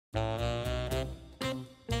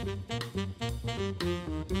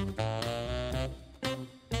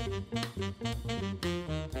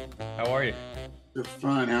are you? It's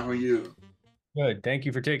fine. How are you? Good. Thank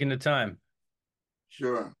you for taking the time.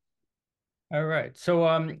 Sure. All right.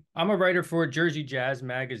 I'm a writer for Jersey Jazz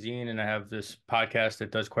Magazine, and I have this podcast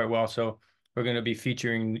that does quite well. So we're going to be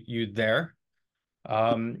featuring you there.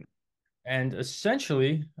 Um, and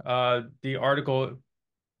essentially, the article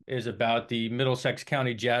is about the Middlesex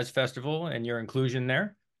County Jazz Festival and your inclusion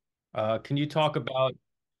there. Can you talk about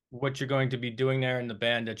what you're going to be doing there and the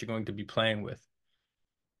band that you're going to be playing with?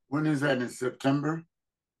 When is that, in September?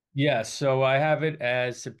 Yes. So I have it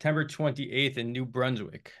as September 28th in New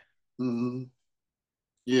Brunswick. Hmm.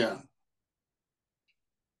 Yeah.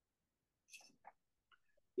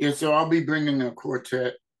 Yeah. So I'll be bringing a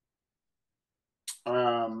quartet.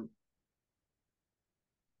 Um,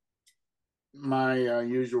 my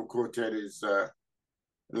usual quartet is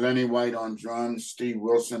Lenny White on drums, Steve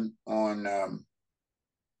Wilson on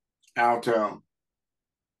alto,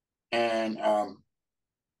 and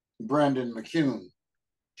Brandon McCune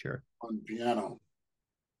Sure. on piano.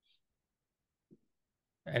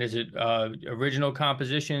 And is it original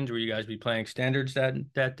compositions? Will you guys be playing standards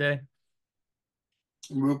that day?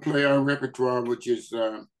 We'll play our repertoire, which is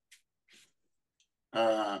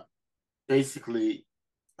uh, basically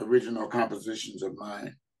original compositions of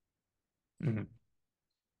mine. Hmm.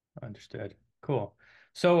 Understood. Cool.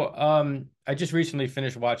 I just recently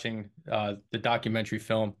finished watching the documentary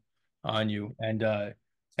film on you, and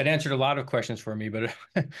it answered a lot of questions for me, but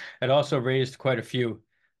it also raised quite a few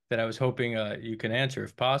that I was hoping you can answer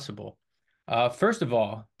if possible. First of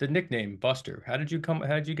all, the nickname Buster. How did you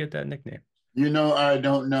get that nickname? I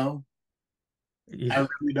don't know. Yeah, I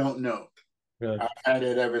really don't know. really. I've had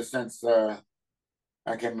it ever since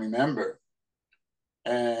I can remember.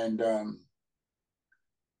 And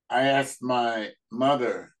I asked my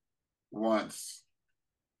mother once,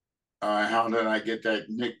 how did I get that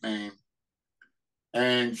nickname?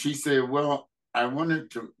 And she said, well,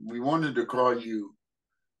 we wanted to call you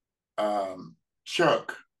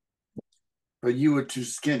Chuck, but you were too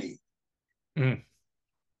skinny. Mm,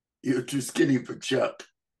 You were too skinny for Chuck.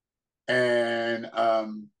 And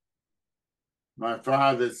my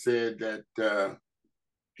father said that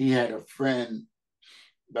he had a friend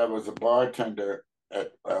that was a bartender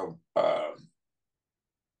at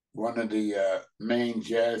one of the main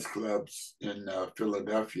jazz clubs in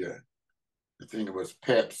Philadelphia. I think it was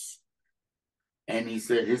Peps. And he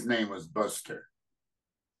said his name was Buster.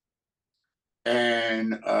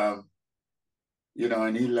 And, and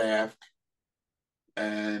he laughed.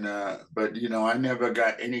 And, but, I never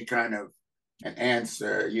got any kind of an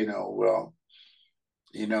answer,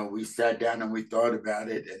 we sat down and we thought about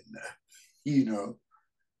it. And, you know,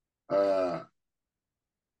 uh,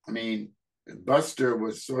 I mean, Buster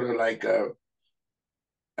was sort of like a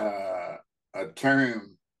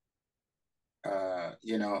term,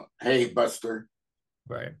 hey, Buster,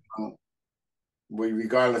 right.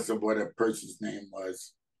 regardless of what a person's name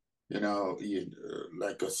was,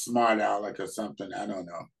 like a smart aleck or something. I don't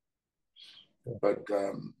know. But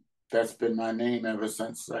that's been my name ever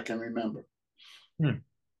since I can remember. Hmm.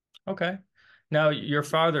 Okay. Now, your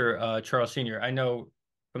father, Charles Sr., I know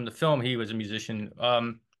from the film he was a musician.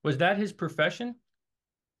 Was that his profession?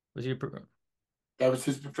 Was he That was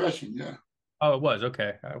his profession, yeah. Oh, it was.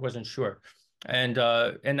 Okay. I wasn't sure. And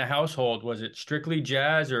in the household, was it strictly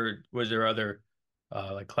jazz or was there other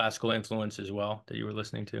like classical influence as well that you were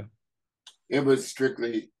listening to? It was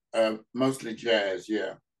strictly, mostly jazz,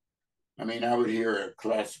 yeah. I mean, I would hear a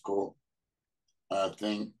classical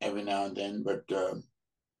thing every now and then, but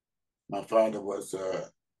my father was a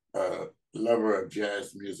lover of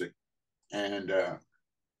jazz music, and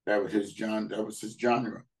that was his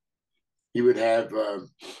genre. He would have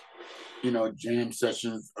jam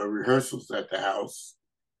sessions or rehearsals at the house,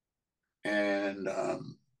 and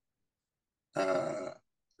uh,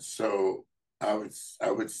 so I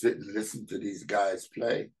would sit and listen to these guys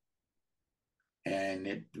play, and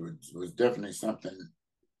it was definitely something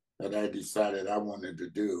that I decided I wanted to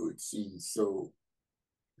do. It seemed so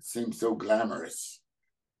glamorous,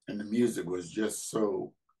 and the music was just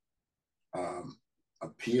so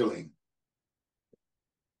appealing.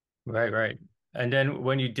 Right, right. And then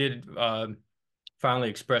when you did finally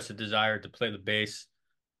express a desire to play the bass,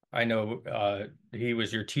 I know he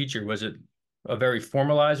was your teacher. Was it a very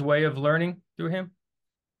formalized way of learning through him?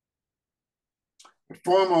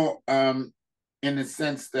 Formal, in the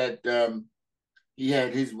sense that he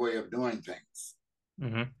had his way of doing things,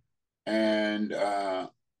 Hmm. and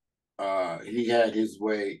he had his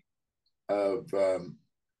way of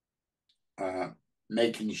uh,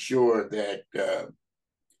 making sure that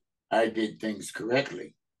I did things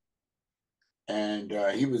correctly. And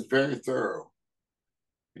he was very thorough.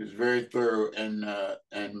 He was very thorough and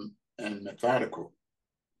methodical,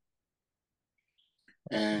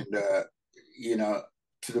 and you know,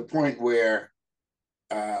 to the point where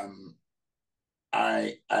um,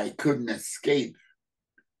 I couldn't escape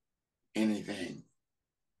anything.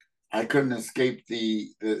 I couldn't escape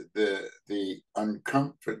the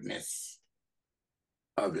uncomfortness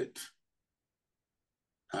of it.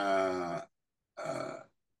 Uh, uh,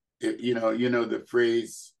 you know the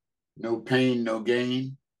phrase "no pain, no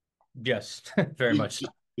gain." Yes, very He, much so.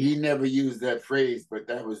 he never used that phrase, but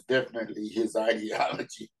that was definitely his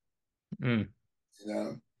ideology. Mm. You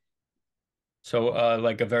know, So,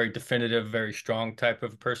 like a very definitive, very strong type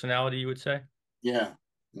of personality, you would say? yeah.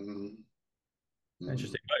 Mm-hmm. Mm-hmm.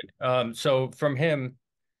 Interesting. So from him,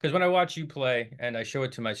 because when I watch you play and I show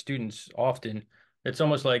it to my students often, it's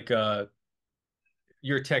almost like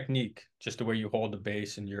your technique, just the way you hold the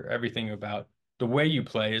bass and your everything about the way you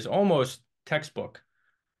play is almost textbook.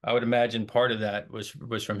 I would imagine part of that was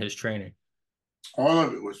from his training. All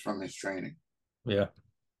of it was from his training. Yeah,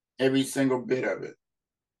 Every single bit of it.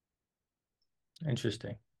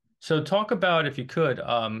 interesting. So talk about, if you could,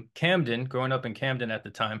 Camden, growing up in Camden at the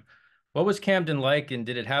time. What was Camden like, and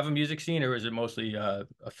did it have a music scene, or was it mostly a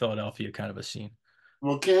Philadelphia kind of a scene?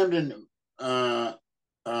 Well, Camden uh,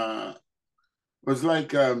 uh, was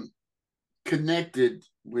like connected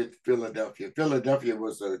with Philadelphia. Philadelphia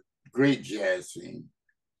was a great jazz scene,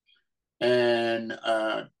 and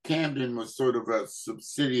Camden was sort of a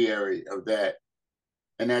subsidiary of that.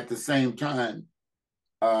 And at the same time,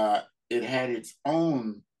 uh, it had its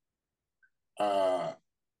own uh,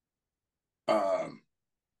 um,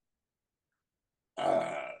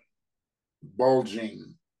 uh,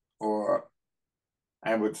 bulging, or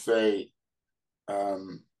I would say,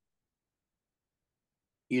 um,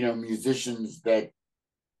 musicians that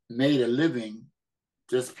made a living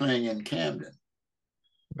just playing in Camden.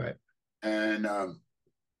 Right. And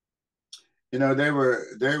there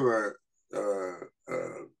were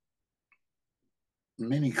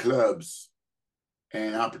many clubs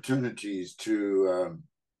and opportunities to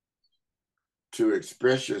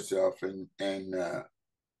express yourself and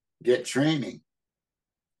get training.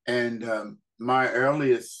 And my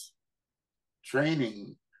earliest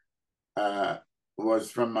training uh,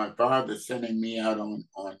 was from my father sending me out on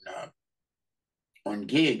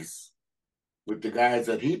gigs with the guys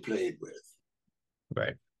that he played with,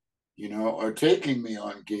 Right. or taking me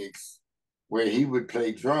on gigs where he would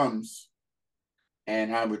play drums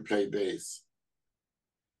and I would play bass.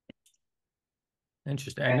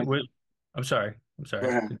 Interesting. And And I'm sorry. I'm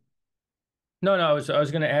sorry. uh, No, no, I was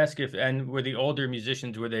going to ask if, and were the older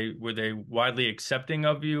musicians, were they widely accepting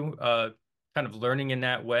of you, kind of learning in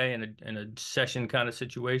that way in a session kind of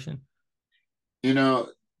situation? you know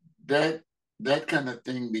that that kind of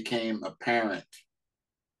thing became apparent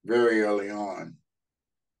very early on.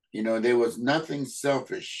 There was nothing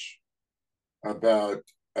selfish about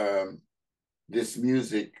this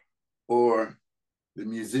music or the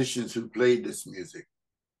musicians who played this music.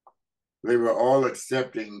 They were all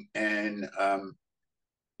accepting, and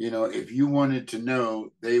if you wanted to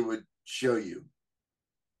know, they would show you.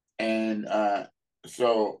 And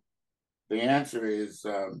so the answer is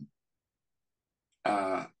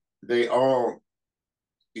uh, they all,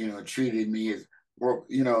 treated me as well.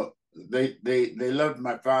 They loved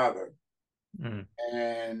my father, Mm.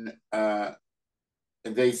 and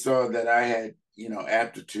they saw that I had,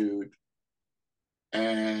 aptitude,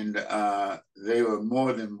 and they were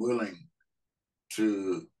more than willing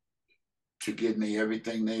to give me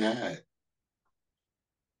everything they had.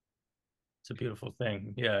 It's a beautiful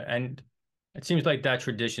thing. Yeah. And it seems like that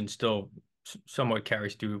tradition still somewhat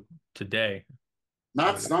carries through today. I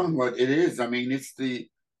Not would, somewhat, it is. I mean, it's the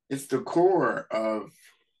core of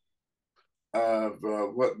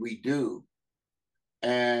what we do,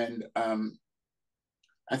 and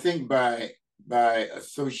I think by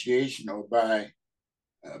association, or uh,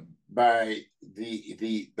 by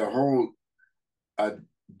the whole uh,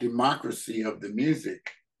 democracy of the music,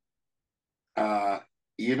 uh,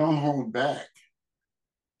 you don't hold back.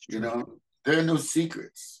 it's You true. know, there are no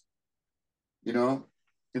secrets. You know,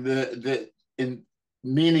 the in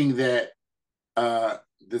meaning that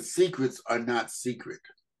the secrets are not secret.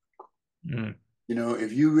 Mm.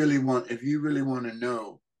 If you really want to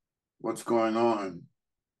know what's going on,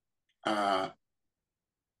 uh,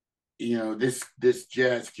 this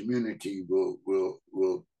jazz community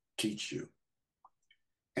will teach you,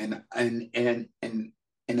 and in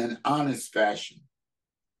an honest fashion.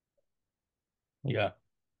 Yeah.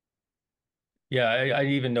 Yeah. I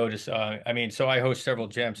even noticed, I mean, so I host several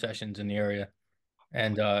jam sessions in the area.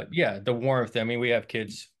 And yeah, the warmth. I mean, we have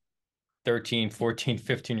kids. 13, 14,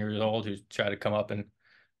 15 years old who try to come up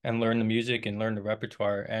and learn the music and learn the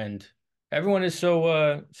repertoire. And everyone is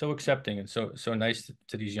so accepting and so nice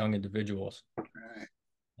to these young individuals. Right.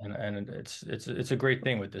 And it's a great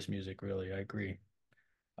thing with this music, really. I agree.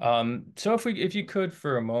 So if you could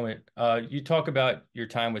for a moment, you talk about your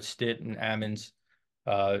time with Stitt and Ammons.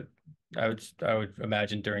 Uh, I would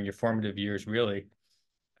imagine during your formative years, really.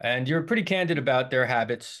 And you're pretty candid about their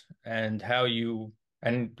habits and how you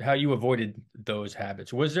avoided those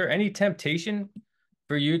habits. Was there any temptation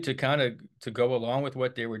for you to kind of to go along with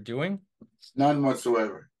what they were doing? None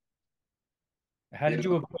whatsoever. How You did you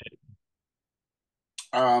know, avoid it?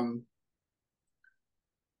 um,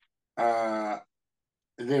 uh,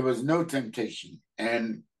 there was no temptation,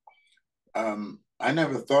 and I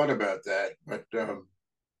never thought about that. But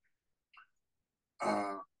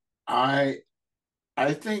uh, I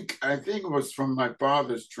I think it was from my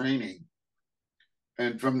father's training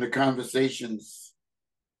and from the conversations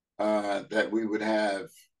that we would have.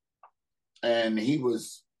 And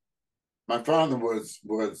my father was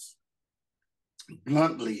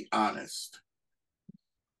bluntly honest,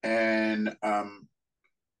 and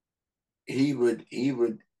he would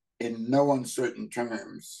in no uncertain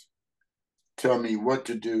terms tell me what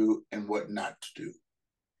to do and what not to do.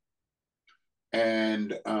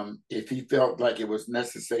 And if he felt like it was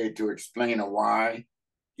necessary to explain a why,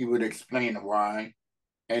 he would explain a why.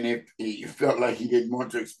 And if he felt like he didn't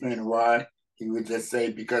want to explain a why, he would just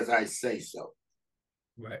say, because I say so,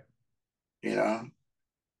 Right. you know?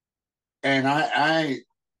 And I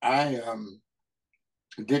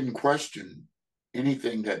didn't question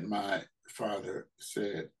anything that my father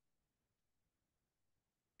said.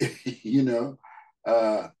 you know,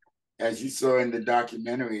 uh, as you saw in the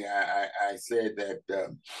documentary, I said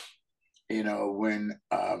that you know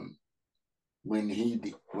when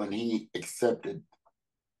he accepted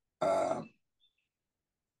uh,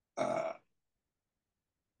 uh,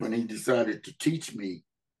 when he decided to teach me,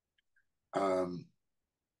 um,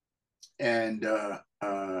 and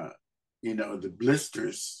you know, the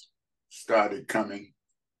blisters started coming, you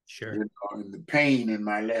Sure. know, and the pain in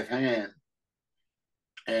my left hand,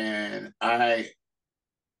 and I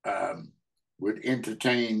um, would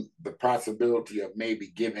entertain the possibility of maybe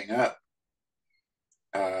giving up.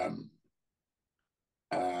 Um,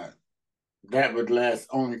 uh, that would last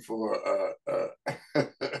only for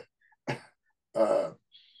uh,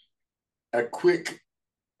 a quick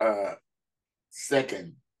uh,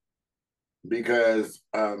 second, because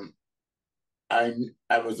I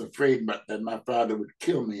I was afraid that my father would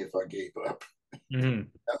kill me if I gave up. Mhm.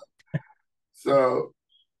 So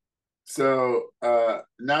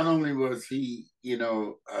not only was he, you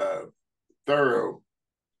know, thorough,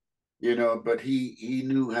 you know, but he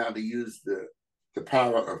knew how to use the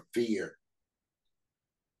power of fear,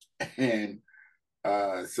 and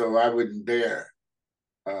so I wouldn't dare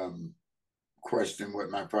um, question what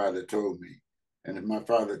my father told me. And if my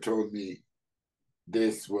father told me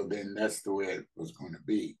this, well, then that's the way it was going to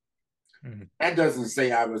be. Mhm. That doesn't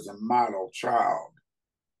say I was a model child,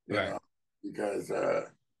 you Right. know, because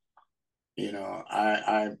you know,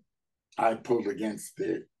 I pulled against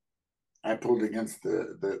the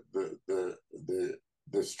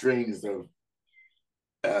strings of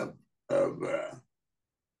of, uh,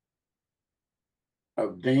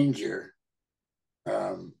 of danger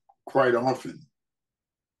um, quite often.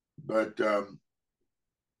 But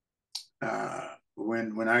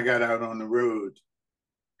when I got out on the road,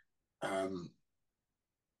 um,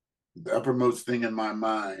 the uppermost thing in my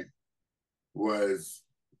mind was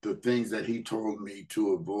the things that he told me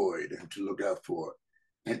to avoid and to look out for,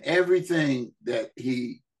 and everything that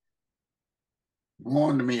he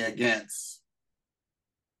warned me against,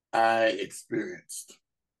 I experienced.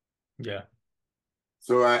 Yeah.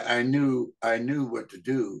 So I knew what to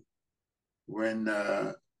do when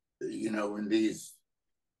you know, when these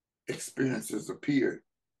experiences appeared.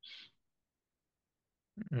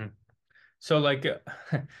 Mhm. So like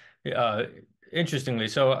uh interestingly,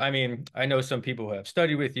 so I mean, I know some people who have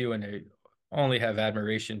studied with you and they only have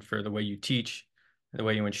admiration for the way you teach, the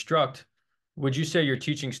way you instruct. Would you say your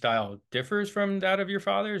teaching style differs from that of your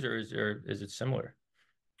father's, or is it similar?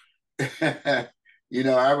 You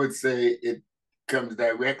know, I would say it comes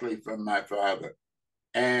directly from my father,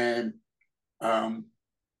 and um,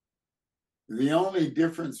 the only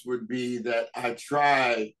difference would be that I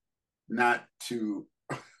try not to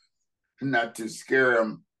not to scare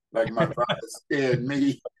him like my father scared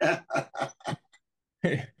me. And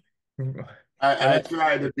I that's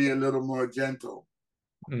try to be a little more gentle,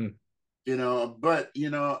 mm, you know. But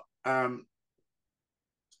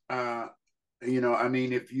uh, you know, I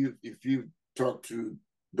mean, if you talk to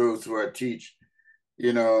those who I teach,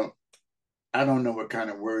 you know, I don't know what kind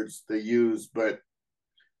of words they use, but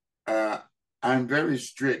I'm very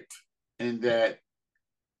strict in that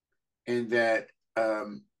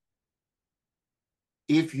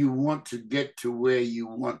if you want to get to where you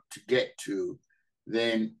want to get to,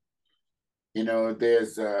 then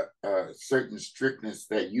there's a certain strictness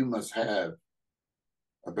that you must have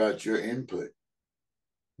about your input. It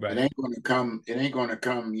Right. ain't going to come. It ain't going to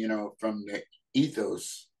come, from the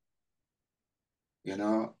ethos. You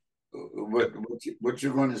know, what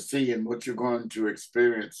you're going to see and what you're going to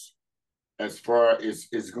experience, as far as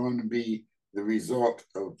is going to be the result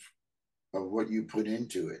of what you put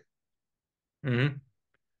into it. Mm-hmm.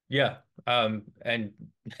 Yeah. And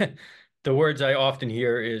the words I often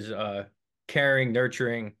hear is caring,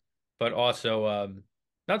 nurturing, but also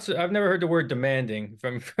not so, I've never heard the word demanding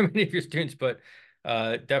from from any of your students, but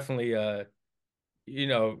definitely you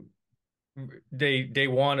know they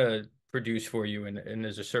want to produce for you, and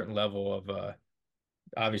there's a certain level of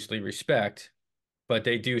obviously respect, but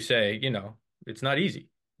they do say, it's not easy.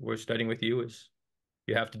 We're studying with you is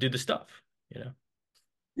you have to do the stuff, you know.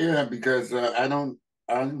 Yeah, because I don't,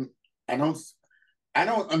 I don't, I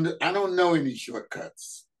don't know any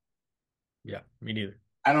shortcuts. Yeah, me neither.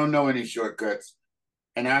 I don't know any shortcuts,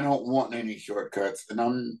 and I don't want any shortcuts, and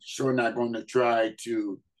I'm sure not going to try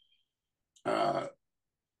to uh,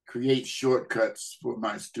 create shortcuts for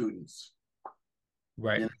my students.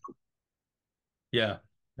 Right. You Yeah,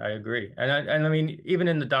 I agree. And I mean, even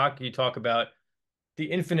in the doc, you talk about the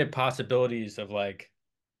infinite possibilities of like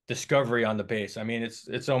discovery on the bass. I mean,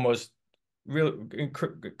 it's almost real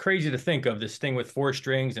crazy to think of this thing with four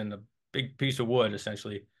strings and a big piece of wood,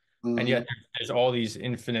 essentially, and know? yet there's all these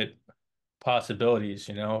infinite possibilities,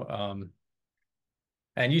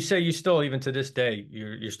 and you say you still, even to this day,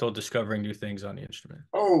 you're still discovering new things on the instrument.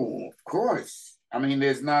 Oh, of course. I mean,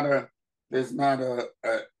 there's not a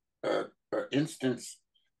instance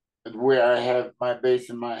where I have my bass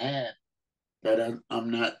in my hand that I'm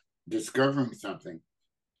not discovering something.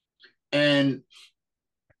 And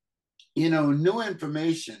new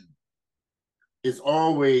information is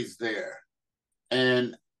always there,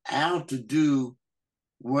 and how to do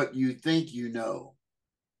what you think you know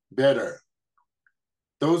better.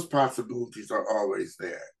 Those possibilities are always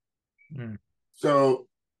there. Mm. So,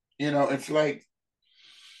 it's like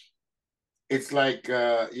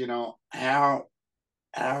how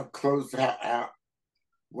close how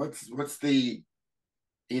what's the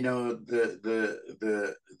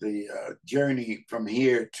the journey from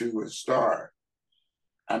here to a star.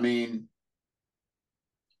 I mean,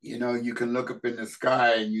 you can look up in the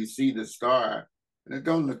sky and you see the star, and it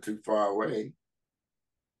don't look too far away,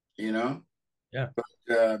 you know. Yeah.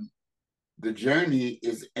 The journey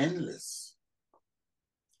is endless.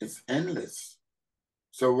 It's endless.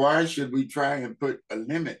 So why should we try and put a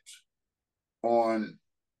limit on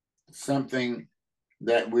something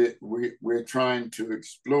that we're trying to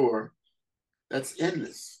explore that's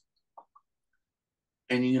endless?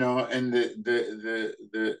 And and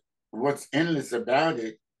the what's endless about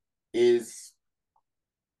it is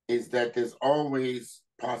that there's always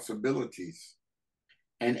possibilities,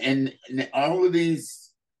 and all of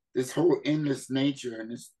this whole endless nature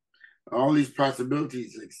and all these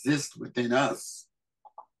possibilities exist within us.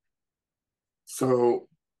 So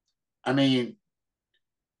I mean,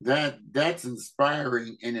 that's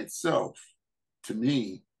inspiring in itself to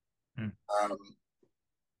me. Mm. um,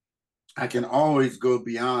 I can always go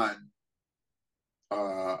beyond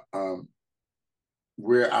uh, um,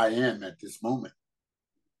 where I am at this moment.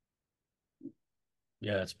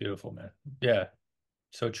 Yeah, that's beautiful, man. Yeah,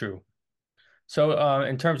 so true. So,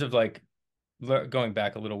 in terms of like going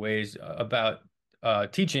back a little ways about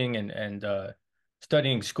teaching and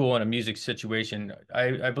studying school in a music situation,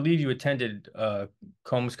 I believe you attended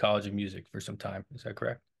Combs College of Music for some time. Is that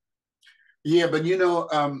correct? Yeah, but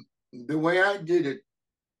the way I did it,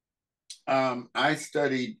 I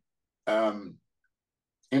studied um,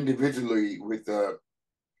 individually with a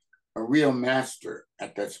real master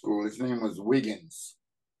at that school. His name was Wiggins,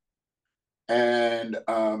 and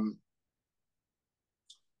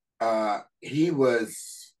he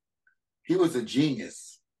was a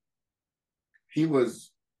genius. He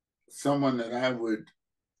was someone that I would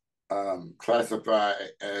classify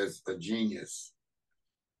as a genius.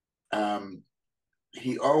 Um,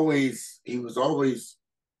 he was always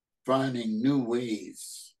finding new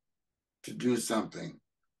ways to do something,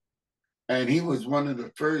 and he was one of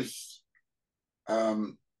the first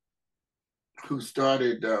um, who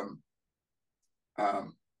started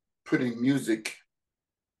um, putting music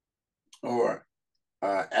or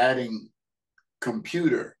adding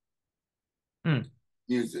computer Hmm.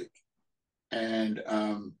 music, and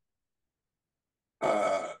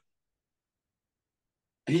uh,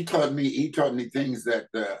 he taught me things that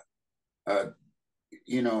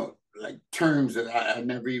you know, like terms that I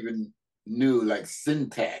never even knew, like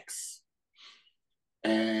syntax,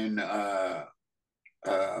 and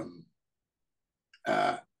um,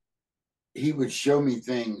 uh, he would show me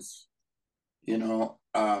things, you know,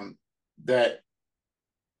 that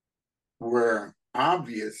were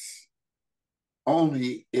obvious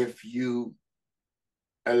only if you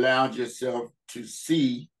allowed yourself to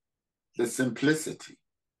see the simplicity.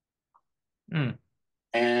 Mm.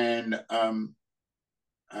 And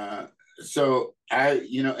uh, so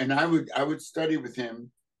and I would study with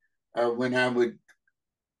him when I would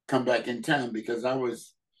come back in town, because I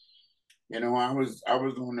was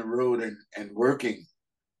on the road and working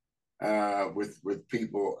with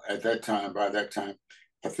people at that time. By that time,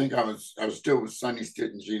 I think I was still with Sonny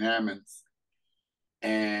Stitt and Gene Ammons,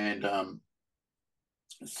 and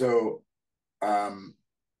so um,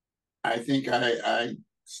 I think I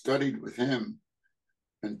studied with him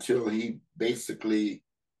until he basically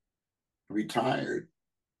retired,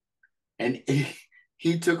 and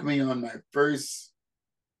he took me on my first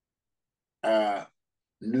uh,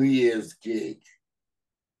 New Year's gig,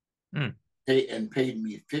 Mm. and paid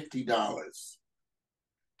me $50,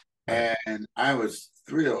 Right. and I was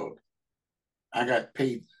thrilled. I got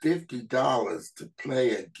paid $50 to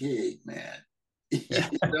play a gig, man. Yeah.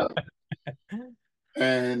 You know?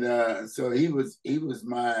 And so he was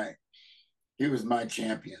my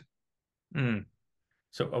champion. Mm.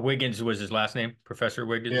 So Wiggins was his last name. Professor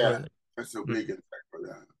Wiggins Yeah, was it? that's a Mm. big impact for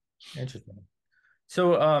that. Interesting.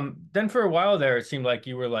 So then for a while there, it seemed like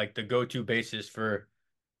you were like the go-to bassist for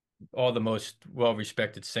all the most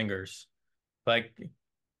well-respected singers. Like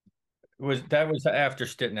was after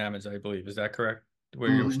Stitt and Ammons, I believe. Is that correct? Where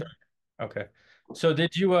you were Mm-hmm. starting? Okay. So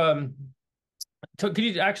did you could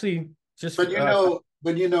you actually just But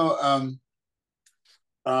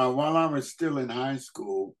while I was still in high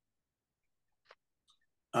school,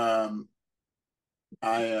 um,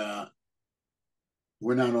 I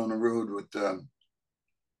went out on the road with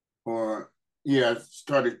or yeah, I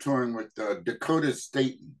started touring with Dakota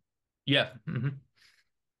Staten, yeah. Hmm.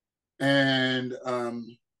 and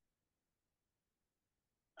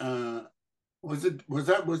uh, was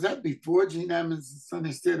that before Gene Ammons and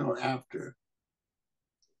Sonny Stitt or after?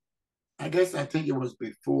 I think it was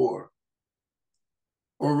before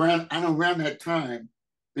or around I don't know, around that time, Hmm.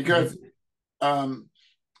 because um,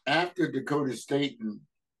 after Dakota Staten,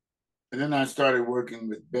 and then I started working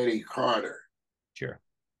with Betty Carter, Sure.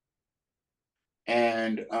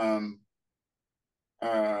 and uh,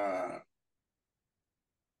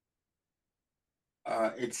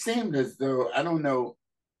 it seemed as though I don't know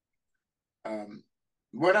um,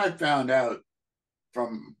 what I found out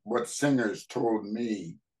from what singers told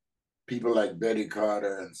me, people like Betty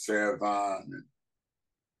Carter and Sarah Vaughan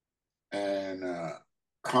and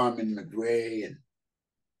Carmen McRae and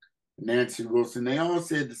Nancy Wilson, they all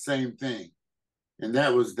said the same thing. And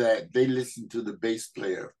that was that they listened to the bass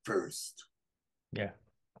player first, Yeah.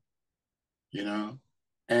 you know?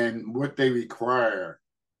 And what they require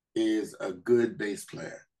is a good bass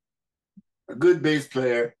player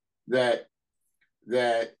that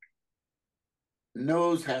that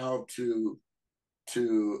knows how to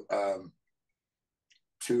to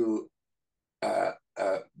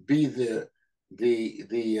be the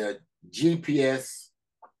GPS,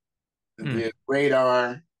 Mm. the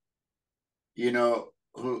radar. You know,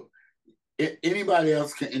 who anybody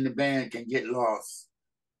else can in the band can get lost,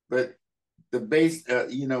 but the bass,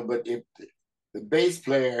 but if the bass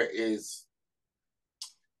player is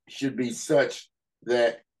should be such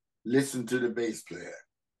that listen to the bass player,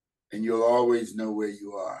 and you'll always know where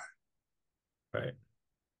you are. Right.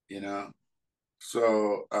 You know,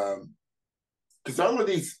 so because all of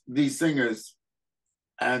these singers,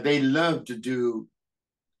 they love to do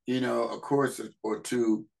a chorus or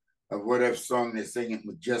two of whatever song they're singing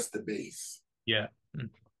with just the bass, Yeah. Mm.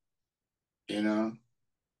 you know,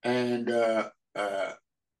 and uh,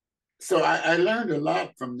 so I learned a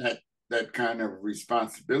lot from that kind of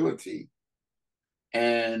responsibility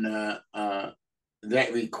and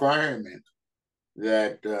that requirement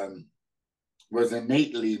that was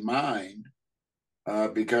innately mine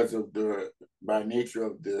because of the by nature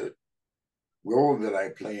of the role that I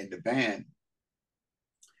play in the band,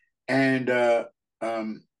 and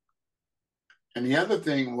um, and the other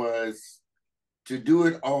thing was to do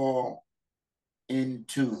it all in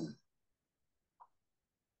tune.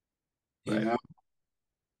 You Right. know,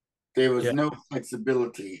 there was Yeah. no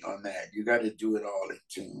flexibility on that. You got to do it all in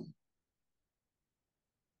tune.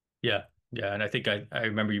 Yeah. Yeah, and I think I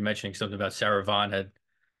remember you mentioning something about Sarah Vaughan had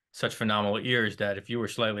such phenomenal ears that if you were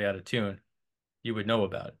slightly out of tune, you would know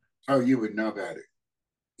about it. Oh, you would know about it.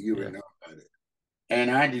 You would Yeah. know about it.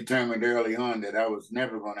 And I determined early on that I was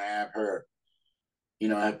never going to have her,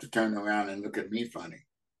 have to turn around and look at me funny.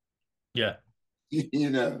 Yeah. you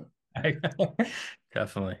know.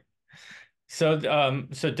 Definitely. So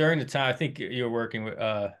during the time, I think you were working with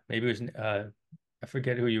maybe it was I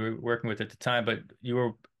forget who you were working with at the time, but you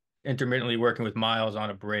were intermittently working with Miles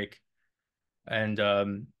on a break, and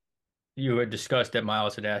you had discussed that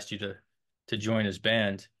Miles had asked you to join his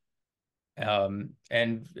band.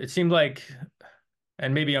 And it seemed like,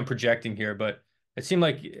 and maybe I'm projecting here, but it seemed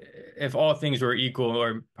like if all things were equal,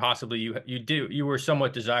 or possibly you were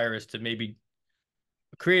somewhat desirous to maybe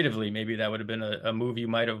creatively, maybe that would have been a move you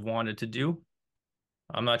might have wanted to do.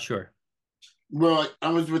 I'm not sure. Well, I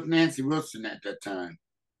was with Nancy Wilson at that time.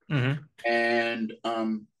 Hmm. And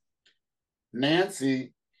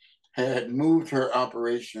Nancy had moved her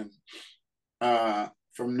operation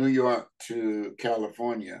from New York to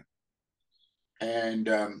California. And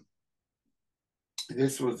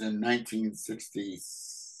this was in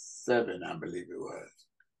 1967, I believe it was.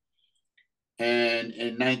 And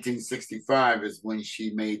in 1965 is when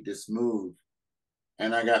she made this move.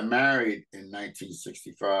 And I got married in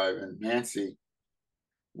 1965, and Nancy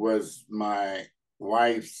was my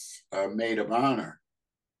wife's maid of honor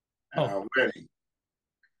at Oh, our wedding.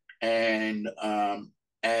 And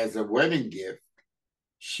as a wedding gift,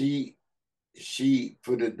 she she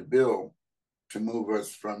footed the bill to move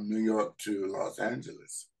us from New York to Los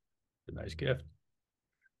Angeles. a nice gift.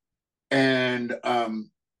 And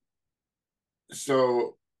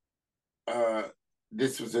so uh,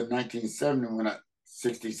 this was in 1970 when I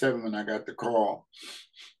 67 when I got the call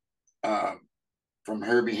from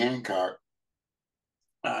Herbie Hancock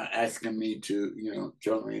asking me to,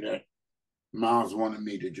 tell me that Miles wanted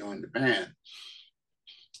me to join the band.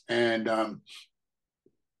 And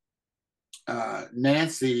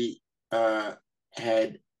Nancy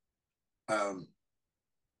had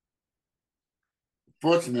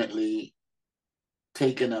fortunately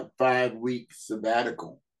taken a 5-week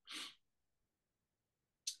sabbatical,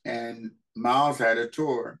 and Miles had a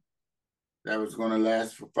tour that was going to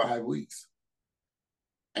last for 5 weeks,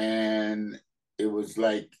 and it was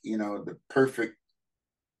like the perfect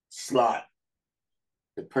slot,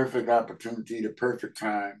 the perfect opportunity, the perfect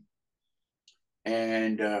time,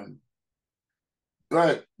 and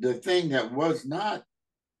but the thing that was not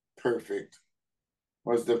perfect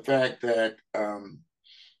was the fact that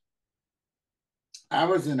I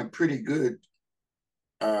was in a pretty good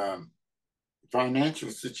um, financial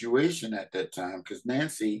situation at that time because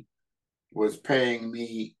Nancy was paying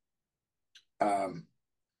me um,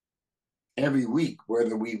 every week,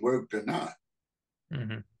 whether we worked or not.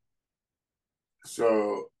 Hmm.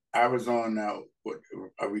 So I was on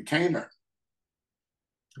a retainer,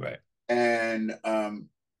 Right. and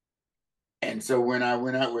and so when I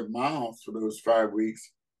went out with Miles for those 5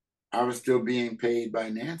 weeks, I was still being paid by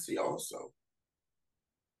Nancy also.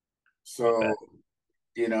 I bet.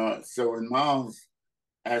 So so when Miles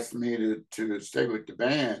asked me to stay with the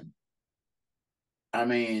band, I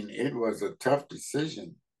mean, it was a tough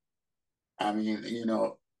decision. I mean,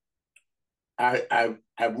 I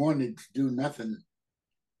wanted to do nothing.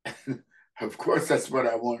 Of course, that's what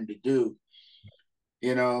I wanted to do,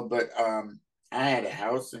 but I had a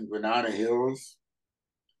house in Granada Hills.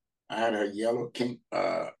 I had a yellow king,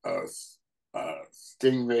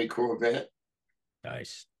 Stingray Corvette.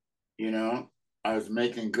 Nice. You know, I was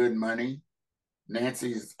making good money.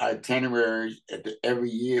 Nancy's itinerary every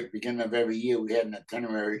year, beginning of every year, we had an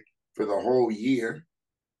itinerary for the whole year.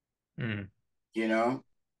 Mm. You know,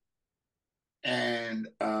 and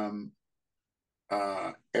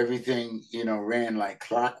everything ran like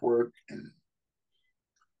clockwork, and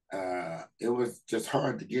it was just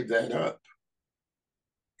hard to give that up.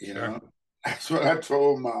 You Sure. know, that's what I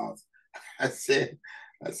told Miles. I said,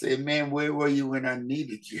 man, where were you when I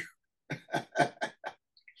needed you?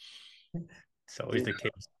 It's always you the know,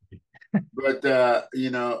 case. but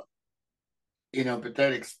but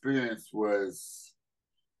that experience was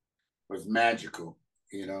magical.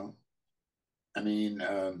 You know, I mean,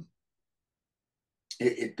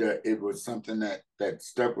 it was something that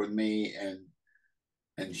stuck with me and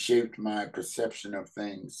shaped my perception of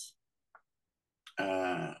things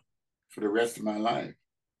uh, for the rest of my life.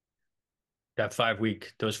 Those 5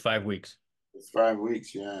 weeks. It's 5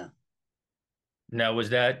 weeks, yeah. Now,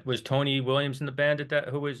 was Tony Williams in the band at that?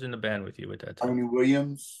 Who was in the band with you at that time? Tony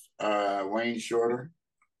Williams, Wayne Shorter,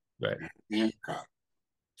 Right. Hancock.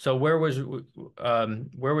 So where was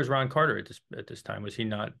Ron Carter at this time? Was he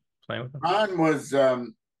not playing with him? Ron was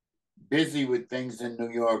busy with things in New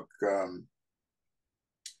York.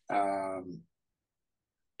 Um,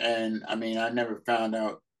 and I mean, I never found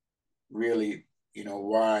out really,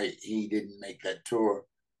 why he didn't make that tour.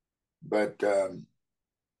 But uh,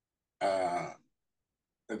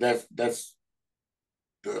 that's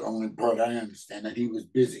the only part I understand, that he was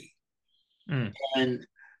busy. Mm, And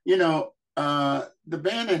the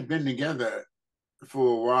band had been together for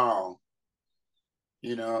a while.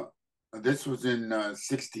 You know, this was in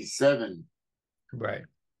 '67, right.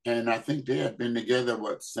 and I think they had been together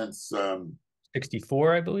since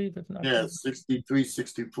 64, I believe, if not. yeah, 63,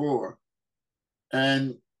 64.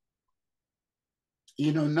 And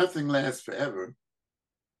nothing lasts forever.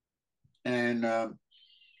 And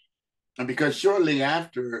because shortly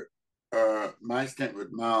after my stint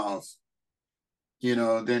with Miles,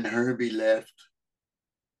 then Herbie left,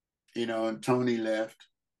 and Tony left.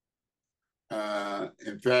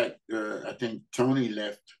 In fact, I think Tony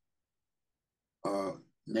left uh,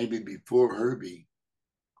 maybe before Herbie.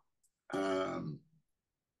 Um,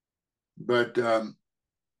 but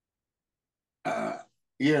uh,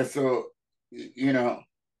 yeah, so you know,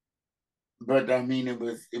 but I mean, it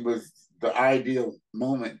was the ideal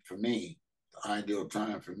moment for me, the ideal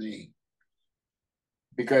time for me,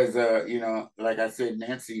 because like I said,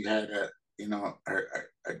 Nancy had a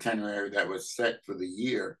itinerary that was set for the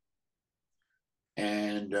year,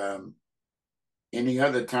 and any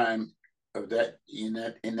other time of that in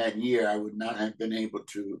that year, I would not have been able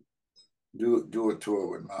to do a tour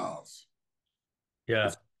with Miles. Yeah.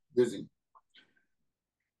 It's busy,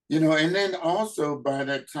 and then also by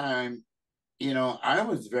that time, I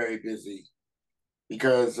was very busy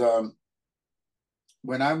because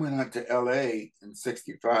when I went out to LA in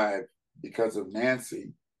 '65 because of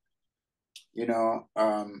Nancy, you know,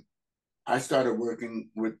 um, I started working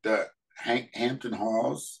with the Hampton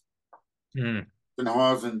Halls. Mm, Hampton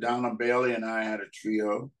Halls and Donna Bailey and I had a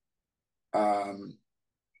trio. Um,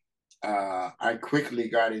 I quickly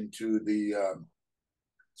got into the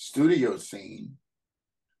studio scene.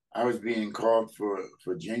 I was being called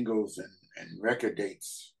for jingles and record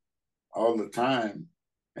dates all the time.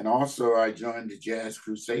 And also I joined the Jazz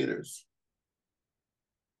Crusaders,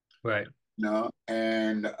 right.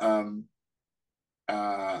 and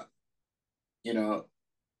uh, you know,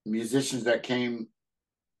 musicians that came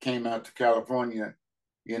out to California,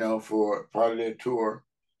 for part of their tour,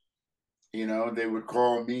 they would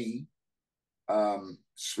call me,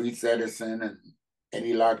 Sweets Edison and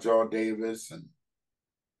Eddie Lockjaw Davis and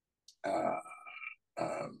uh,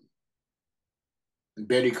 um,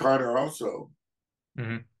 Betty Carter also,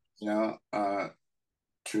 Hmm. you know,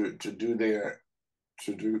 to do their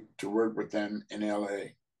to work with them in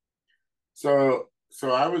LA. So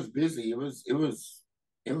I was busy. It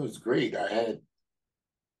was great. I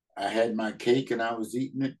had my cake and I was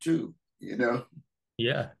eating it too.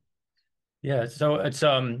 Yeah. Yeah. So it's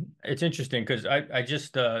interesting because I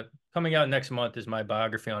just coming out next month is my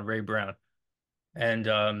biography on Ray Brown. And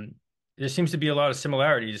there seems to be a lot of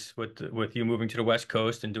similarities with you moving to the West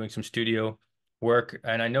Coast and doing some studio work.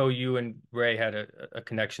 And I know you and Ray had a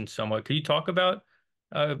connection somewhat. Could you talk about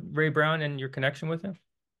Ray Brown and your connection with him?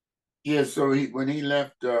 Yeah, so when he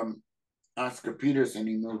left Oscar Peterson,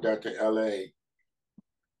 he moved out to LA.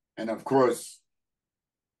 And of course,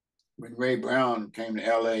 when Ray Brown came to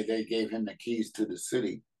LA, they gave him the keys to the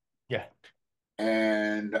city. Yeah.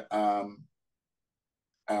 And I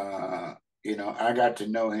got to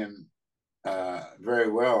know him very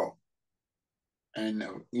well. And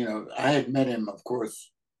I had met him, of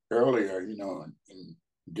course, earlier, in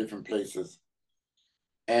different places.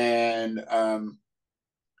 And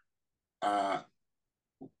uh,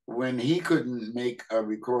 when he couldn't make a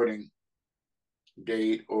recording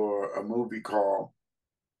date or a movie call,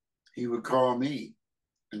 he would call me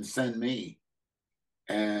and send me.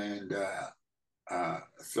 And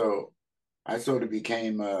so I sort of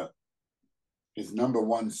became his number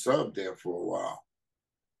one sub there for a while,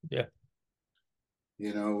 Yeah.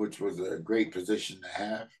 which was a great position to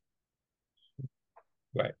have.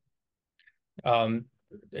 Right. Um,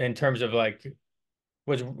 in terms of like,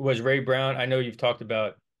 was Ray Brown? I know you've talked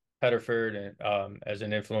about Pettiford and as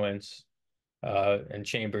an influence, and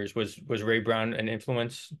Chambers. Was Ray Brown an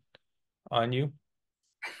influence on you?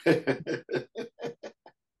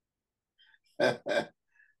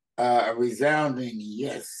 A resounding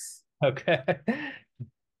yes. Okay.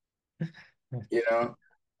 You know,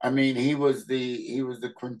 I mean, he was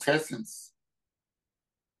the quintessence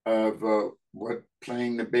of what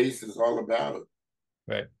playing the bass is all about.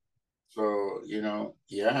 Right. So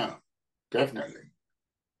yeah, definitely.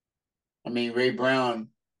 I mean, Ray Brown.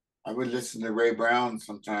 I would listen to Ray Brown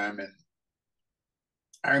sometime, and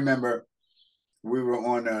I remember we were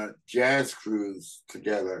on a jazz cruise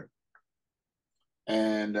together,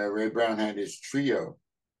 and Ray Brown had his trio,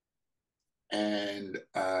 and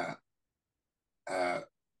uh,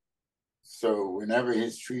 so whenever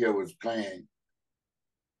his trio was playing,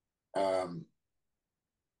 um,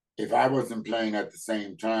 if I wasn't playing at the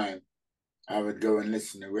same time, I would go and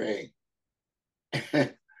listen to Ray.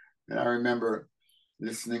 And I remember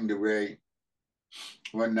listening to Ray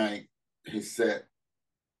one night, his set,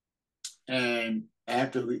 and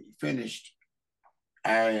after we finished,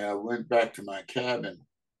 I went back to my cabin,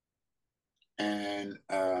 and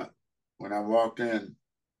when I walked in,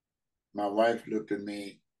 my wife looked at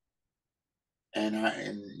me, and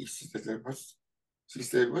she said, "What's?" She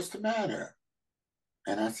said, "What's the matter?"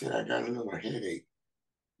 And I said, "I got a little headache."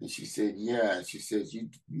 And she said, "Yeah." She says,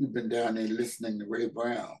 "You've been down there listening to Ray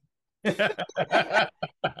Brown."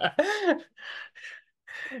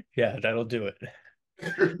 Yeah, that'll do it.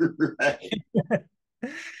 Right.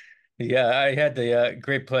 Yeah, I had the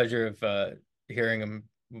great pleasure of hearing him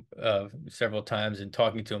several times and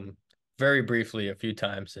talking to him very briefly a few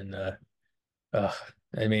times. And uh,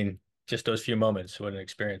 I mean, just those few moments, what an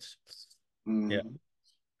experience. Yeah. Mm.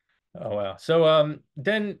 Oh wow. So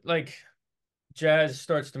then like jazz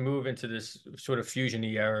starts to move into this sort of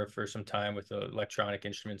fusion-y era for some time with electronic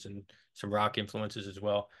instruments and some rock influences as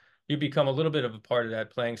well. You become a little bit of a part of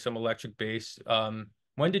that, playing some electric bass.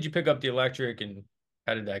 When did you pick up the electric, and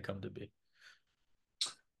how did that come to be?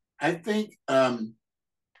 I think, uh,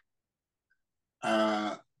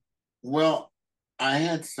 well, I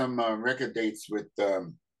had some record dates with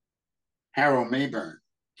Harold Mayburn,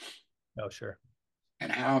 Oh, sure.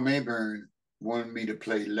 and Harold Mayburn wanted me to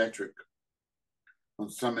play electric on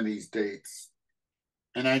some of these dates,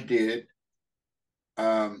 and I did.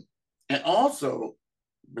 Um, and also,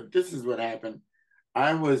 but this is what happened.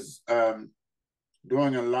 I was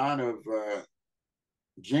doing a lot of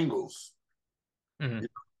jingles, Hmm.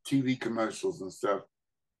 TV commercials and stuff.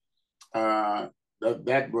 Uh,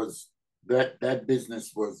 that was that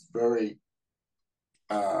business was very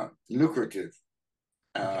lucrative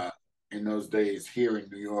Okay. in those days here in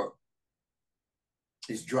New York.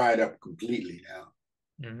 It's dried up completely now.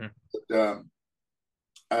 Hmm. But,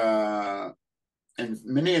 uh, and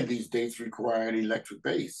many of these dates required electric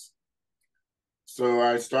bass. So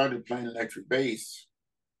I started playing electric bass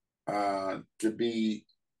to be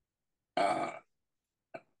uh,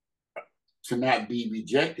 to not be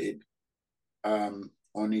rejected on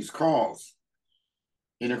these calls.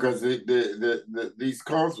 You know, because these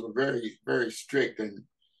calls were very strict, and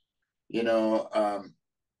you know,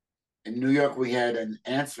 in New York we had an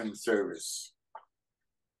answering service,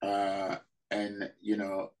 uh, and you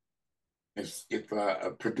know, if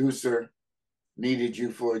a producer needed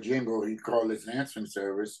you for a jingle, he'd call his answering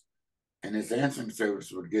service, and his answering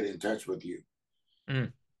service would get in touch with you.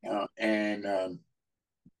 Mm. And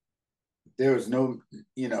there was no,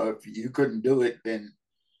 you know, if you couldn't do it, then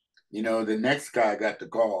you know the next guy got the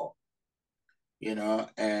call. You know,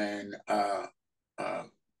 and uh,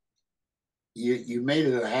 you made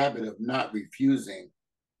it a habit of not refusing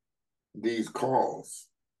these calls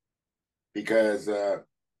because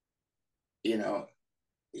you know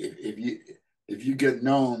if you get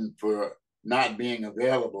known for not being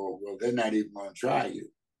available, well, they're not even going to try you.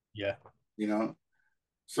 Yeah. You know,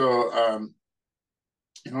 so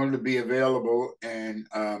in order to be available and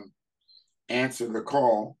answer the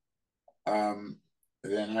call, um,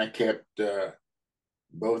 then I kept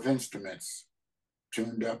both instruments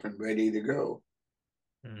tuned up and ready to go.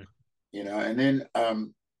 Mm. You know, and then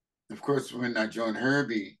of course when I joined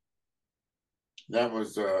Herbie, that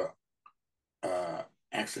was uh,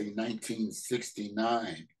 actually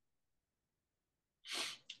 1969,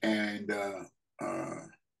 and uh,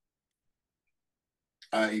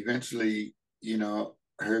 eventually, you know,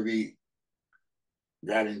 Herbie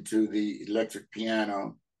got into the electric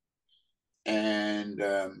piano, and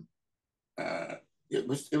it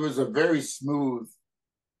was a very smooth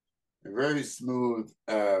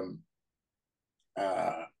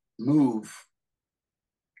uh, move,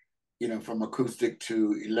 you know, from acoustic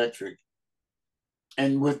to electric,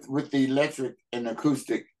 and with the electric and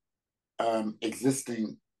acoustic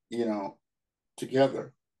existing, you know,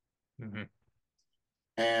 together, Hmm.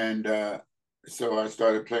 and so I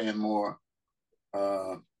started playing more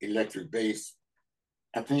electric bass.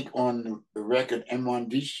 I think on the record M1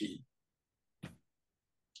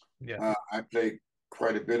 Yeah. I played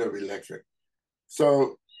quite a bit of electric.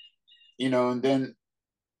 So, you know, and then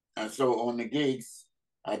so on the gigs,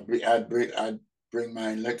 I'd bring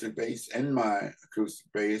my electric bass and my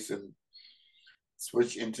acoustic bass, and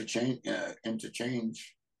switch interchange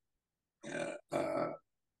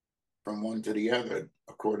from one to the other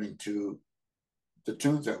according to the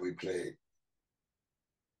tunes that we played.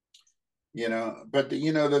 But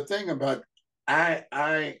the thing about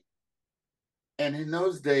I and in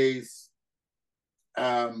those days,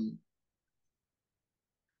 I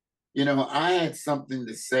had something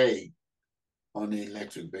to say on the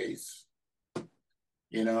electric bass,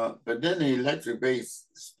 but then the electric bass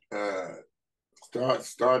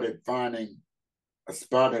started finding a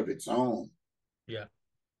spot of its own. Yeah.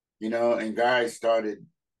 And guys started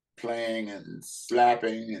playing and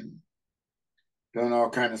slapping and doing all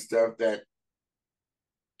kind of stuff that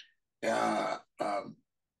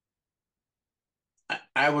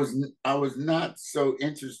I was not so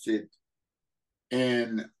interested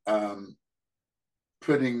in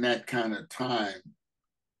putting that kind of time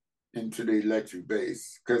into the electric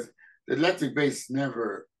bass, because the electric bass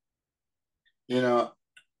never,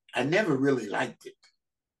 I never really liked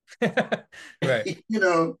Right. it.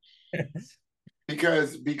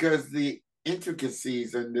 because the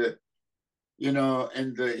intricacies and the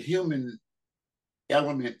and the human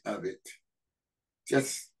element of it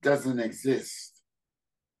just doesn't exist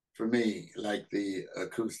for me like the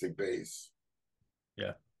acoustic bass.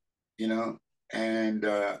 Yeah. And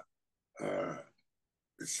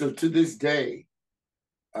so to this day,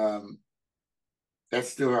 that's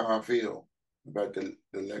still how I feel about the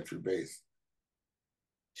electric bass.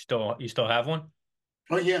 You still have one?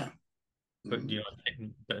 Oh yeah. But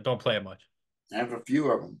don't play it much. I have a few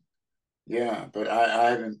of them. Yeah, but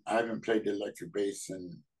I haven't played the electric bass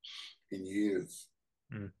in years.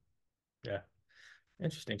 Mm. Yeah.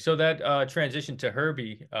 Interesting. So that transition to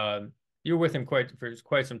Herbie, you were with him for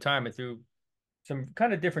quite some time and through some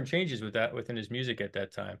kind of different changes within his music at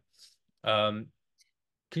that time. Um,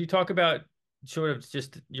 can you talk about sort of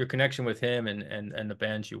just your connection with him and the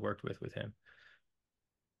bands you worked with him?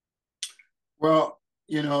 Well,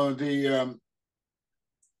 the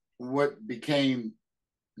what became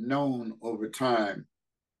known over time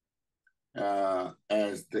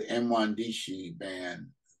as the M1Dishi band,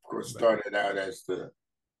 of course, started out as the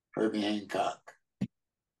Herbie Hancock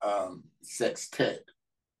sextet.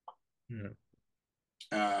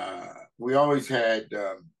 We always had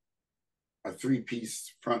a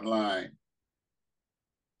three-piece front line,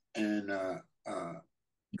 and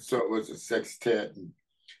so it was a sextet.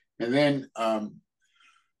 And then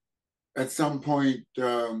at some point,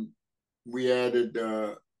 we added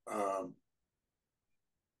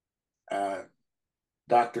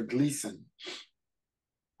Dr. Gleason,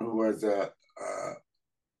 who was a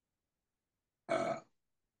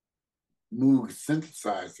Moog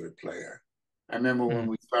synthesizer player. I remember when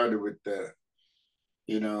we started with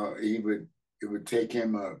it would take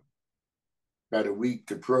him about a week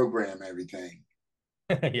to program everything.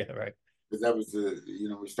 Yeah, right. Because that was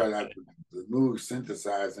we started out with the Moog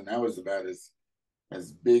synthesizer, and that was about as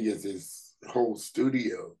big as his whole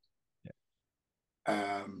studio.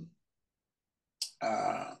 Yeah.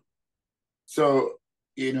 So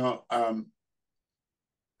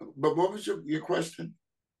but what was your question?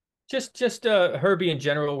 Just Herbie in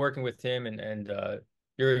general, working with him and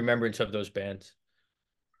your remembrance of those bands.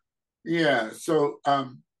 Yeah. So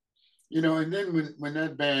and then when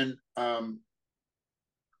that band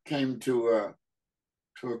came to a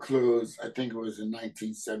close, I think it was in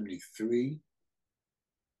 1973.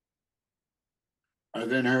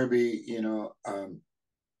 Then Herbie,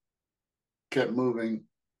 kept moving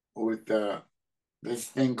with this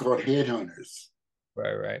thing called Headhunters.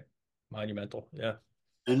 Right. Monumental, yeah.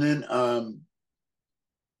 And then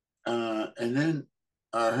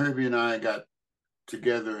Herbie and I got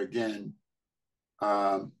together again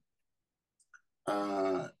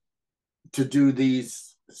to do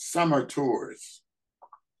these summer tours,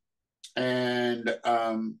 and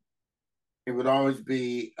it would always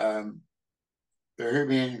be the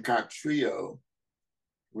Herbie Hancock trio,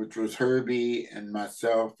 which was Herbie and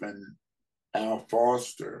myself and Al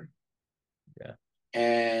Foster. Yeah.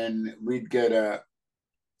 And we'd get a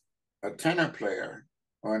tenor player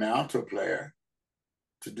or an alto player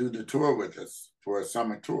to do the tour with us for a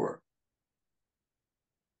summer tour.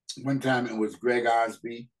 One time it was Greg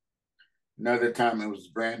Osby. Another time it was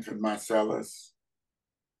Branford Marcellus.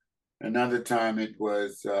 Another time it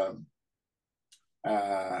was,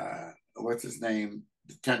 what's his name?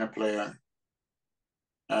 The tenor player.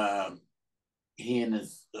 He and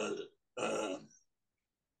his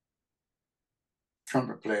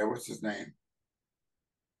trumpet player, what's his name?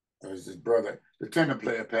 It was his brother. The tenor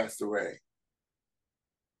player passed away.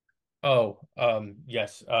 Oh,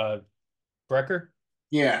 yes. Brecker?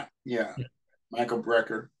 Yeah. Michael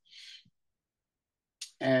Brecker.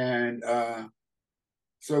 And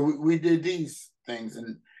so we did these things,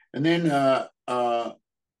 and then the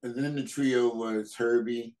trio was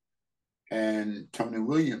Herbie and Tony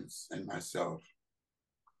Williams and myself,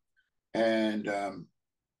 and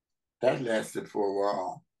that lasted for a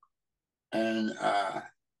while, and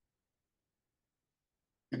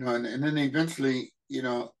and then eventually,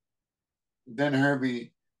 then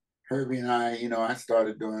Herbie and I, I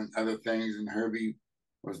started doing other things, and Herbie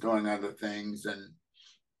was doing other things, and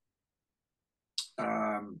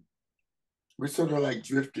we sort of like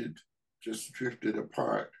drifted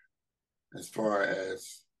apart as far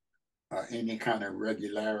as any kind of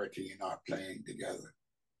regularity in our playing together.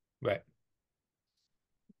 Right.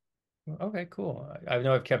 Okay, cool. I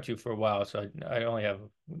know I've kept you for a while, so I only have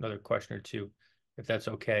another question or two, if that's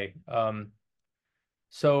okay.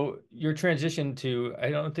 So your transition to, I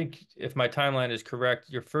don't think if my timeline is correct,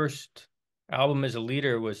 your first album as a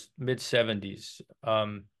leader was mid 70s.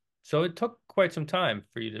 So it took quite some time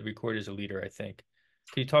for you to record as a leader, I think.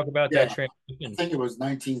 Can you talk about that Yeah, I transition? think it was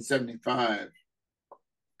 1975,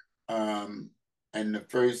 and the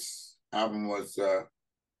first album was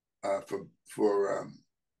for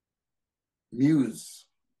Muse,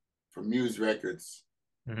 for Muse Records,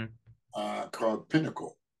 Hmm. called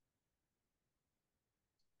Pinnacle.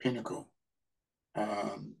 Pinnacle.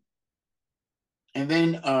 Um, and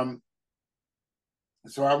then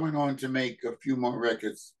so I went on to make a few more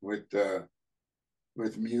records with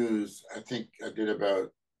Muse. I think I did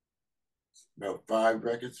about 5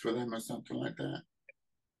 records for them or something like that.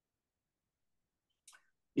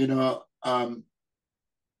 You know, Was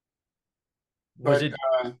but it,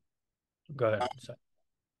 go ahead. Sorry.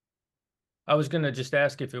 I was gonna just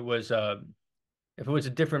ask if it was a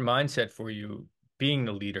different mindset for you being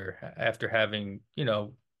the leader after having,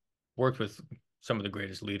 worked with some of the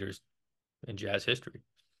greatest leaders in jazz history.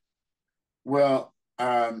 well,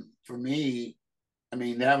 for me, I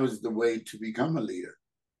mean, that was the way to become a leader,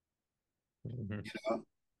 Hmm.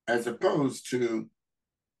 as opposed to,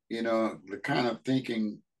 the kind of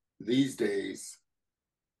thinking these days,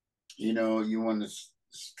 you want to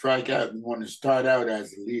strike out, you want to start out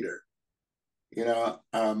as a leader. You know,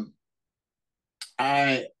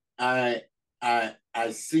 I, I,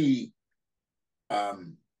 I see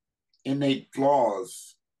um, innate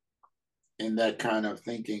flaws in that kind of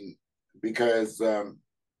thinking because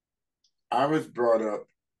I was brought up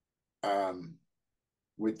um,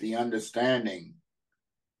 with the understanding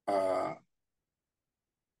uh,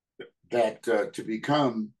 that to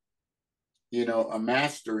become, a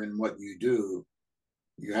master in what you do,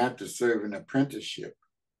 you have to serve an apprenticeship.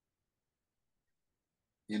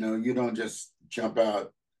 You don't just jump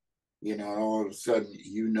out, and all of a sudden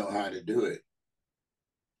you know how to do it.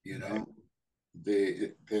 You Right. know,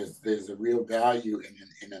 there's a real value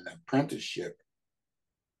in an apprenticeship,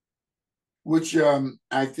 which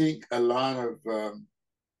I think a lot of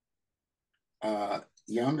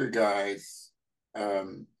younger guys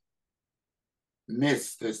um,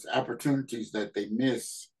 miss. There's opportunities that they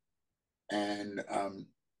miss, and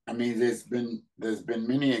I mean, there's been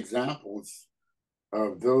many examples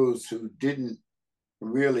of those who didn't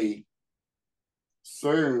really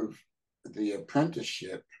serve the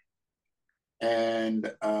apprenticeship,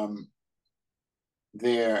 and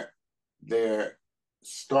their their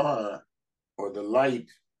star or the light,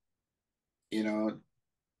 you know,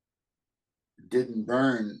 didn't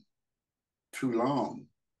burn too long.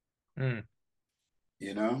 Mm,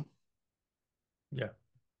 You know, yeah.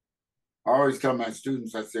 I always tell my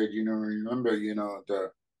students, I said, remember,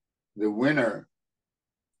 the winner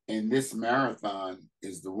in this marathon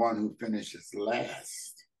is the one who finishes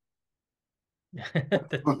last.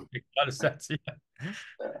 That makes a lot of sense. Yeah.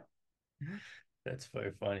 That's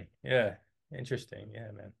very funny. Yeah. Interesting.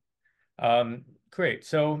 Yeah, man. Great.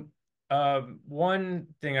 So, one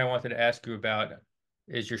thing I wanted to ask you about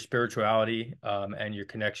is your spirituality, and your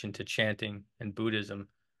connection to chanting and Buddhism.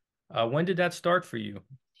 When did that start for you?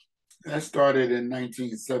 That started in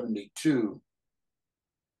 1972.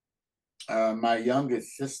 My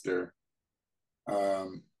youngest sister,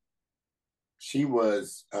 um, she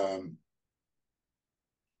was uh,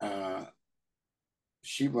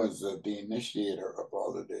 the initiator of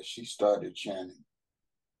all of this. She started chanting,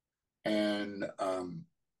 and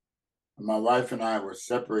my wife and I were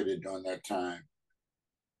separated during that time,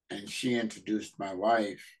 and she introduced my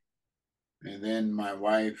wife, and then my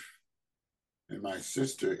wife and my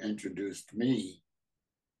sister introduced me,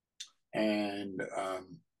 and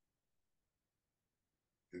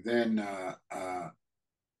then I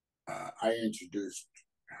introduced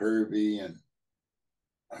Herbie and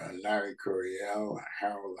Larry Coryell,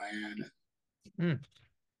 Harold Land. Mm.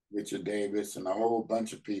 Richard Davis, and a whole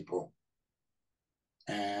bunch of people.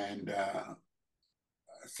 And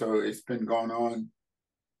so it's been going on.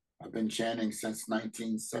 I've been chanting since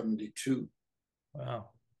 1972. Wow.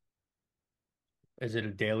 Is it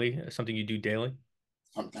a daily, something you do daily?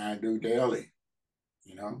 Something I do daily,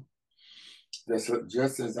 you know,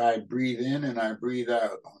 just as I breathe in and I breathe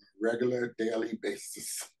out on a regular daily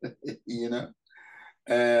basis, you know,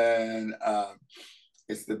 and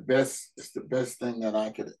it's the best thing that I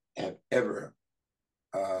could have ever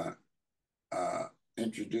uh,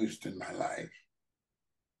 introduced in my life,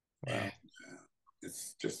 and Wow.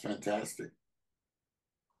 it's just fantastic.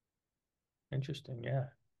 Interesting. Yeah.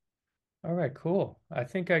 All right, cool. I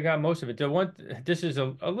think I got most of it. The one, this is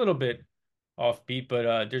a little bit offbeat,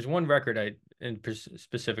 but there's one record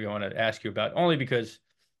specific I want to ask you about, only because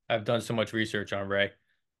I've done so much research on Ray.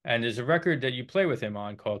 And there's a record that you play with him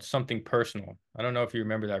on called Something Personal. I don't know if you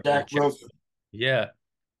remember that Jack record. Wilson, Yeah.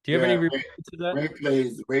 Do you have any yeah, reaction to that?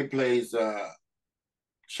 Ray plays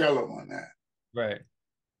cello on that. Right.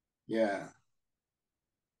 Yeah.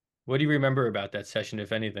 What do you remember about that session,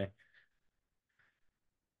 if anything?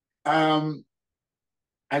 Um,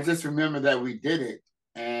 I just remember that we did it,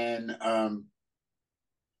 and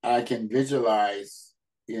I can visualize,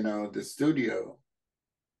 you know, the studio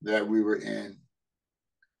that we were in,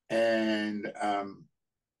 and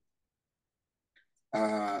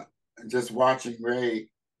uh, just watching Ray,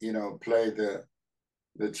 you know, play the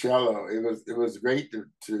cello. It was great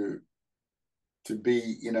to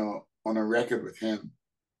be, you know, on a record with him,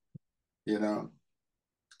 you know,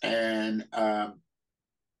 and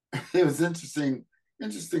it was interesting.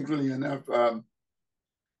 Interestingly enough, um,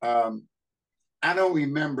 I don't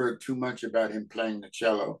remember too much about him playing the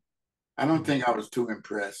cello. I don't Mhm. think I was too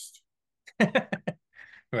impressed,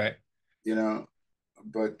 Right. you know,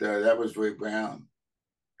 but that was Ray Brown,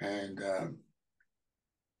 and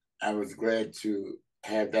I was glad to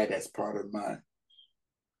have that as part of my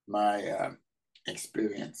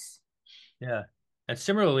experience. Yeah. And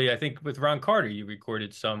similarly, I think with Ron Carter, you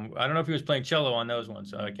recorded some. I don't know if he was playing cello on those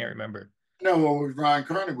ones. I can't remember. No, well, with Ron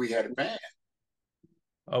Carter, we had a band.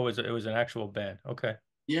 Oh, it was an actual band. Okay.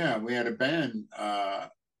 Yeah, we had a band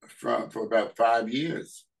for about 5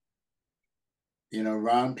 years. You know,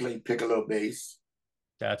 Ron played piccolo bass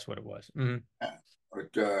That's what it was. Hmm.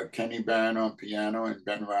 with Kenny Barron on piano and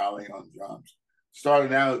Ben Riley on drums.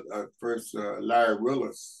 Started out first Larry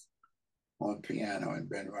Willis on piano and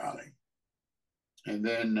Ben Riley, and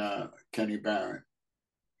then Kenny Barron.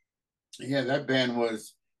 Yeah, that band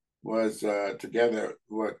was together.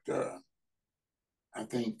 What I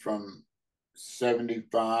think from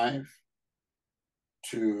 75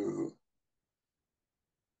 to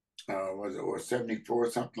was it or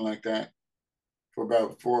 74, something like that, for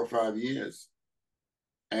about 4 or 5 years.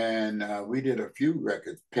 And we did a few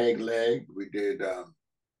records. Peg Leg. We did. Um,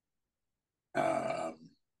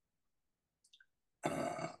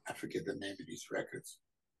 I forget the name of these records,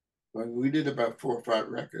 but we did about 4 or 5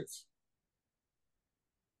 records.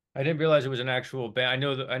 I didn't realize it was an actual band.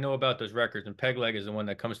 I know about those records, and Peg Leg is the one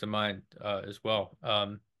that comes to mind as well.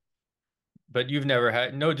 But you've never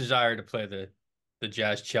had no desire to play the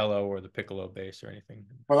jazz cello or the piccolo bass or anything.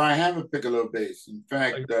 Well, I have a piccolo bass. In Oh,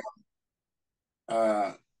 fact,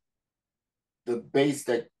 uh, the bass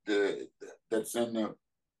that's in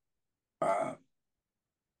uh,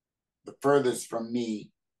 the furthest from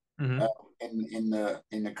me uh, hmm. in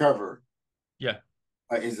the cover Yeah.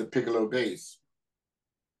 is a piccolo bass.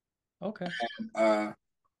 Okay. Uh,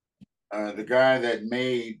 the guy that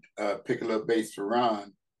made piccolo bass for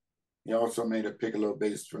Ron, he also made a piccolo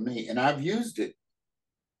bass for me, and I've used it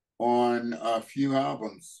on a few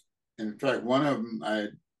albums. In fact, one of them I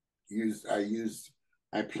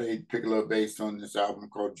played piccolo bass on this album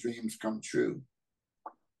called Dreams Come True,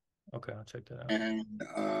 Okay, I'll check that out. and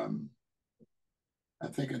I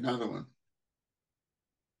think another one.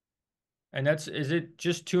 And is it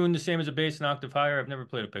just tuned the same as a bass, an octave higher? I've never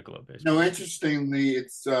played a piccolo bass No, before. interestingly,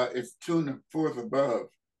 it's tuned a fourth above.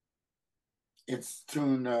 It's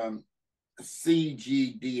tuned C,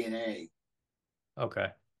 G, D, and A. Okay.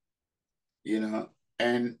 You know,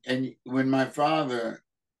 and when my father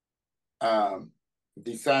um,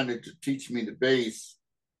 decided to teach me the bass,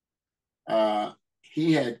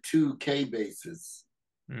 he had two K basses,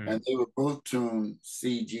 Mm. and they were both tuned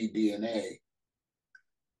C, G, D, and A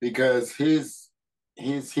because his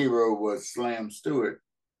hero was Slam Stewart,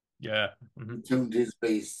 Yeah. Hmm. who tuned his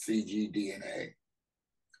bass C, G, D, and A.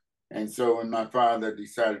 And so when my father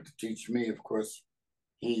decided to teach me, of course,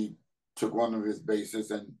 he took one of his basses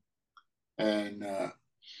and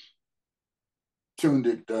tuned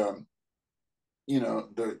it, you know,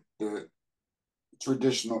 the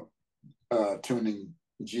traditional tuning,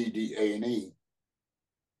 G, D, A, and E.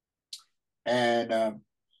 And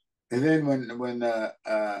then when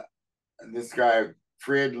this guy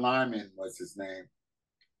Fred Lyman was his name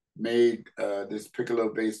made this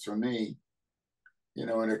piccolo bass for me,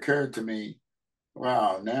 it occurred to me,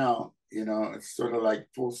 wow, now it's sort of like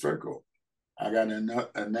full circle. I got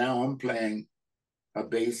now I'm playing a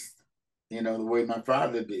bass, the way my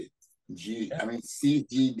father did. Yeah. C,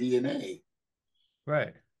 G, D, and A.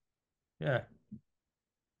 Right. Yeah.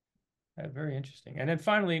 Very interesting. And then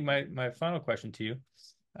finally, my final question to you.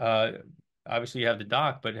 Uh, Obviously, you have the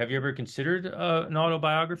doc, but have you ever considered an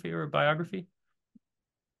autobiography or a biography?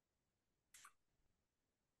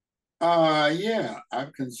 Yeah,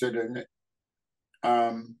 I've considered it.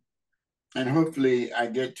 And hopefully I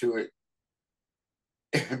get to it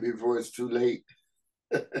before it's too late.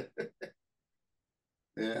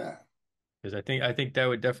 Yeah. Because I think that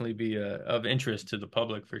would definitely be of interest to the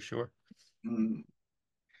public for sure. Mm.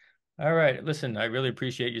 All right. Listen, I really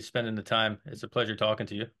appreciate you spending the time. It's a pleasure talking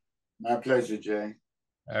to you. My pleasure, Jay.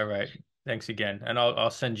 All right. Thanks again. And I'll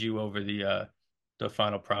send you over the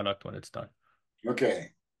final product when it's done. Okay.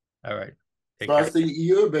 All right. Take So I care. see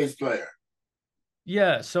you're a bass player.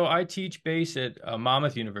 Yeah, so I teach bass at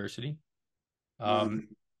Monmouth University. Um, Mm.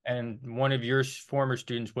 and one of your former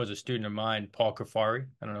students was a student of mine, Paul Kafari.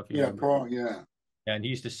 I don't know if you Yeah, remember. Paul, yeah. And he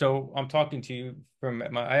used to, so I'm talking to you from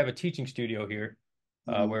I have a teaching studio here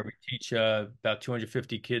where Mm. we teach about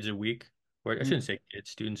 250 kids a week, or I shouldn't say kids,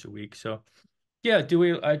 students a week. So yeah, I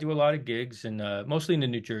do a lot of gigs and mostly in the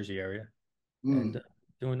New Jersey area and Mm.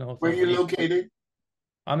 doing the whole Where thing. you But yeah, located?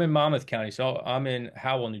 I'm in Monmouth County, so I'm in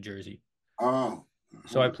Howell, New Jersey. Oh.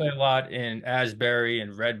 So I Uh-huh. play a lot in Asbury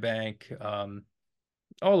and Red Bank,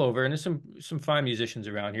 all over. And there's some fine musicians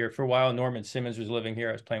around here. For a while, Norman Simmons was living here.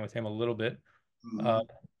 I was playing with him a little bit. Uh, Mm.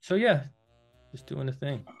 so yeah, just doing the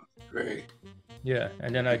thing. Great. Yeah,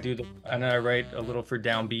 and then I write a little for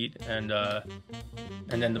Downbeat and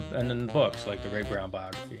then the books like the Ray Brown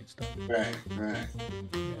biography and stuff. Right, right.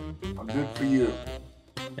 Yeah. Well, good for you.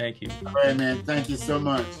 Thank you. All right, man. Thank you so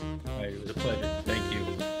much. All right, it was a pleasure. Thank you.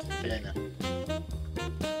 Yeah.